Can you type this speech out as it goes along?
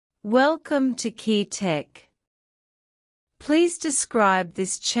Welcome to Key Tech. Please describe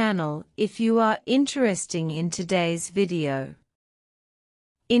this channel if you are interested in today's video.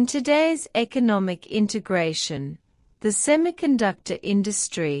 In today's economic integration, the semiconductor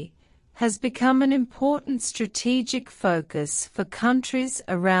industry has become an important strategic focus for countries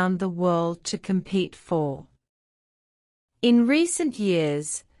around the world to compete for. In recent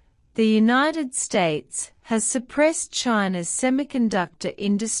years, the United States has suppressed China's semiconductor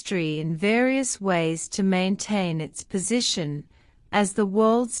industry in various ways to maintain its position as the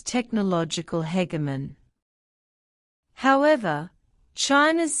world's technological hegemon. However,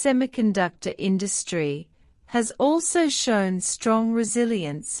 China's semiconductor industry has also shown strong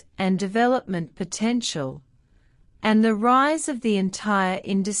resilience and development potential, and the rise of the entire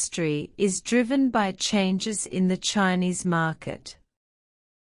industry is driven by changes in the Chinese market.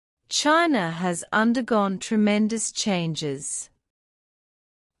 China has undergone tremendous changes.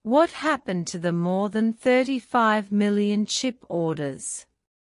 What happened to the more than 35 million chip orders?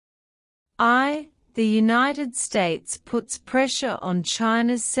 The United States puts pressure on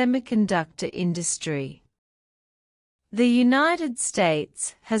China's semiconductor industry. The United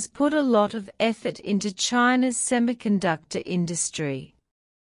States has put a lot of effort into China's semiconductor industry.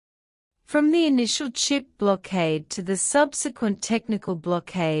 From the initial chip blockade to the subsequent technical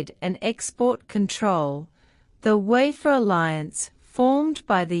blockade and export control, the Wafer Alliance, formed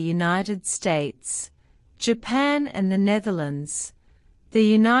by the United States, Japan and the Netherlands, the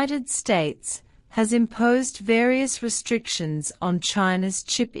United States has imposed various restrictions on China's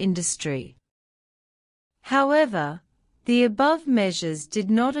chip industry. However, the above measures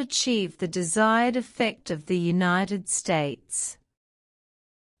did not achieve the desired effect of the United States.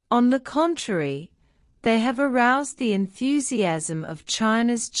 On the contrary, they have aroused the enthusiasm of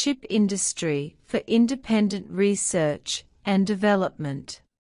China's chip industry for independent research and development.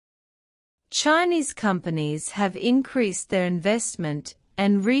 Chinese companies have increased their investment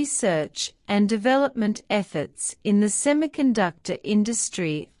and research and development efforts in the semiconductor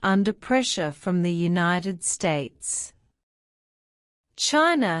industry under pressure from the United States.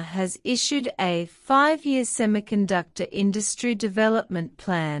 China has issued a 5-year semiconductor industry development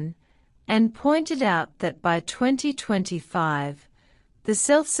plan and pointed out that by 2025, the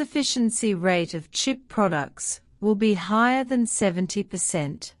self-sufficiency rate of chip products will be higher than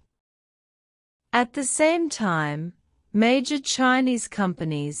 70%. At the same time, major Chinese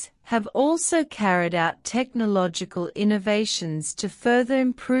companies have also carried out technological innovations to further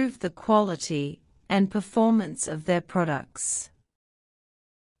improve the quality and performance of their products.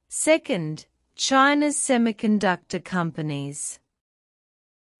 Second, China's semiconductor companies.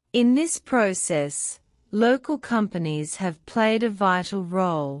 In this process, local companies have played a vital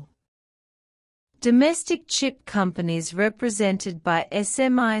role. Domestic chip companies represented by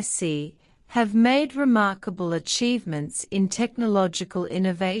SMIC have made remarkable achievements in technological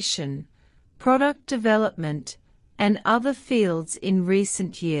innovation, product development, and other fields in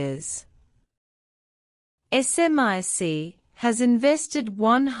recent years. SMIC has invested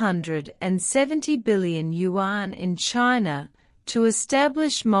 170 billion yuan in China to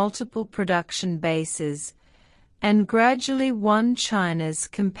establish multiple production bases and gradually won China's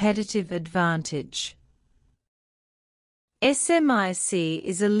competitive advantage. SMIC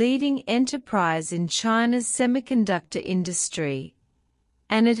is a leading enterprise in China's semiconductor industry,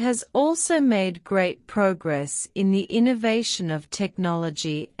 and it has also made great progress in the innovation of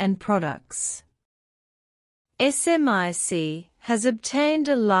technology and products. SMIC has obtained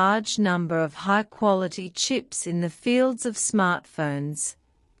a large number of high-quality chips in the fields of smartphones,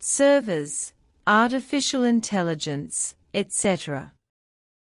 servers, artificial intelligence, etc.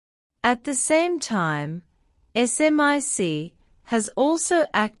 At the same time, SMIC has also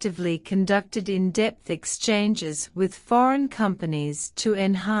actively conducted in-depth exchanges with foreign companies to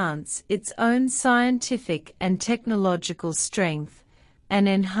enhance its own scientific and technological strength and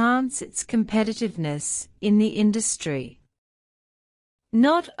enhance its competitiveness in the industry.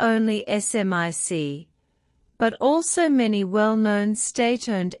 Not only SMIC, but also many well-known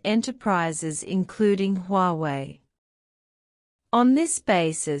state-owned enterprises including Huawei. On this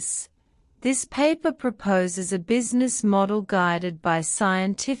basis, this paper proposes a business model guided by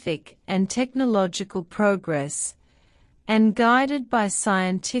scientific and technological progress, and guided by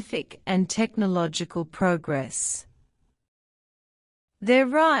scientific and technological progress. Their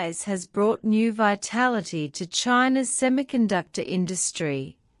rise has brought new vitality to China's semiconductor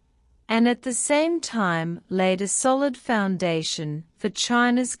industry, and at the same time laid a solid foundation for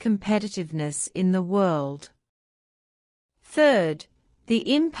China's competitiveness in the world. Third,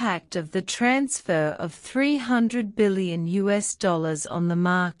 the impact of the transfer of $300 billion on the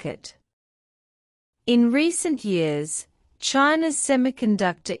market. In recent years, China's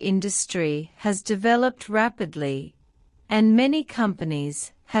semiconductor industry has developed rapidly, and many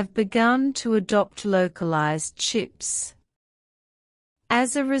companies have begun to adopt localized chips.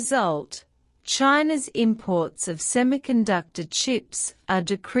 As a result, China's imports of semiconductor chips are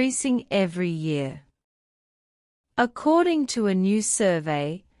decreasing every year. According to a new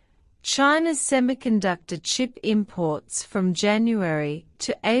survey, China's semiconductor chip imports from January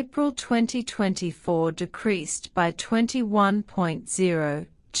to April 2024 decreased by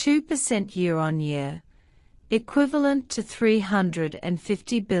 21.02% year-on-year, equivalent to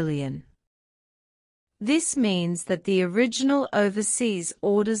 $350 billion. This means that the original overseas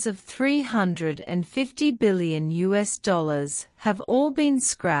orders of $350 billion have all been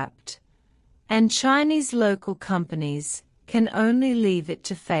scrapped, and Chinese local companies can only leave it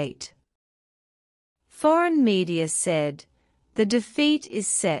to fate. Foreign media said, "The defeat is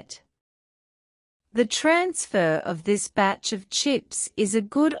set." The transfer of this batch of chips is a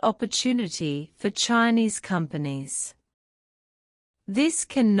good opportunity for Chinese companies. This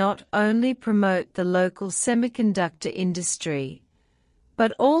can not only promote the local semiconductor industry,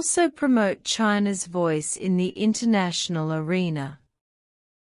 but also promote China's voice in the international arena.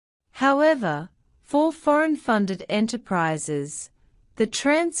 However, for foreign-funded enterprises, the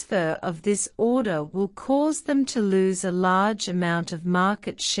transfer of this order will cause them to lose a large amount of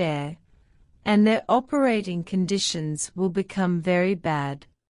market share, and their operating conditions will become very bad.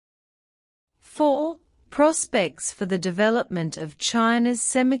 4. Prospects for the development of China's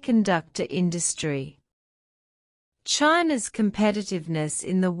semiconductor industry. China's competitiveness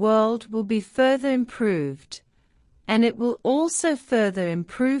in the world will be further improved, and it will also further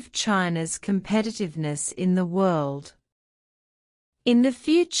improve China's competitiveness in the world. In the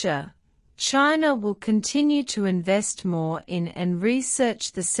future, China will continue to invest more in and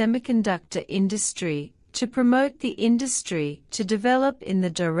research the semiconductor industry to promote the industry to develop in the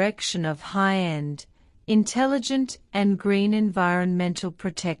direction of high-end, intelligent and green environmental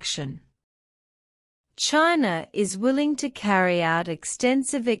protection. China is willing to carry out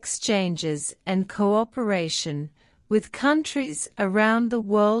extensive exchanges and cooperation with countries around the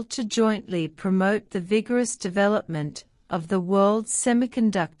world to jointly promote the vigorous development of the world's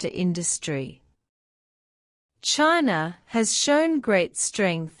semiconductor industry. China has shown great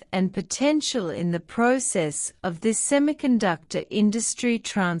strength and potential in the process of this semiconductor industry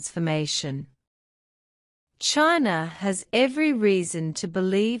transformation. China has every reason to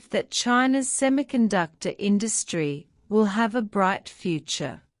believe that China's semiconductor industry will have a bright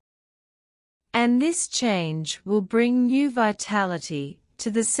future. And this change will bring new vitality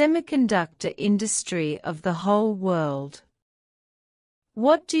to the semiconductor industry of the whole world.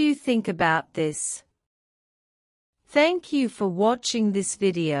 What do you think about this? Thank you for watching this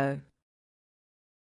video.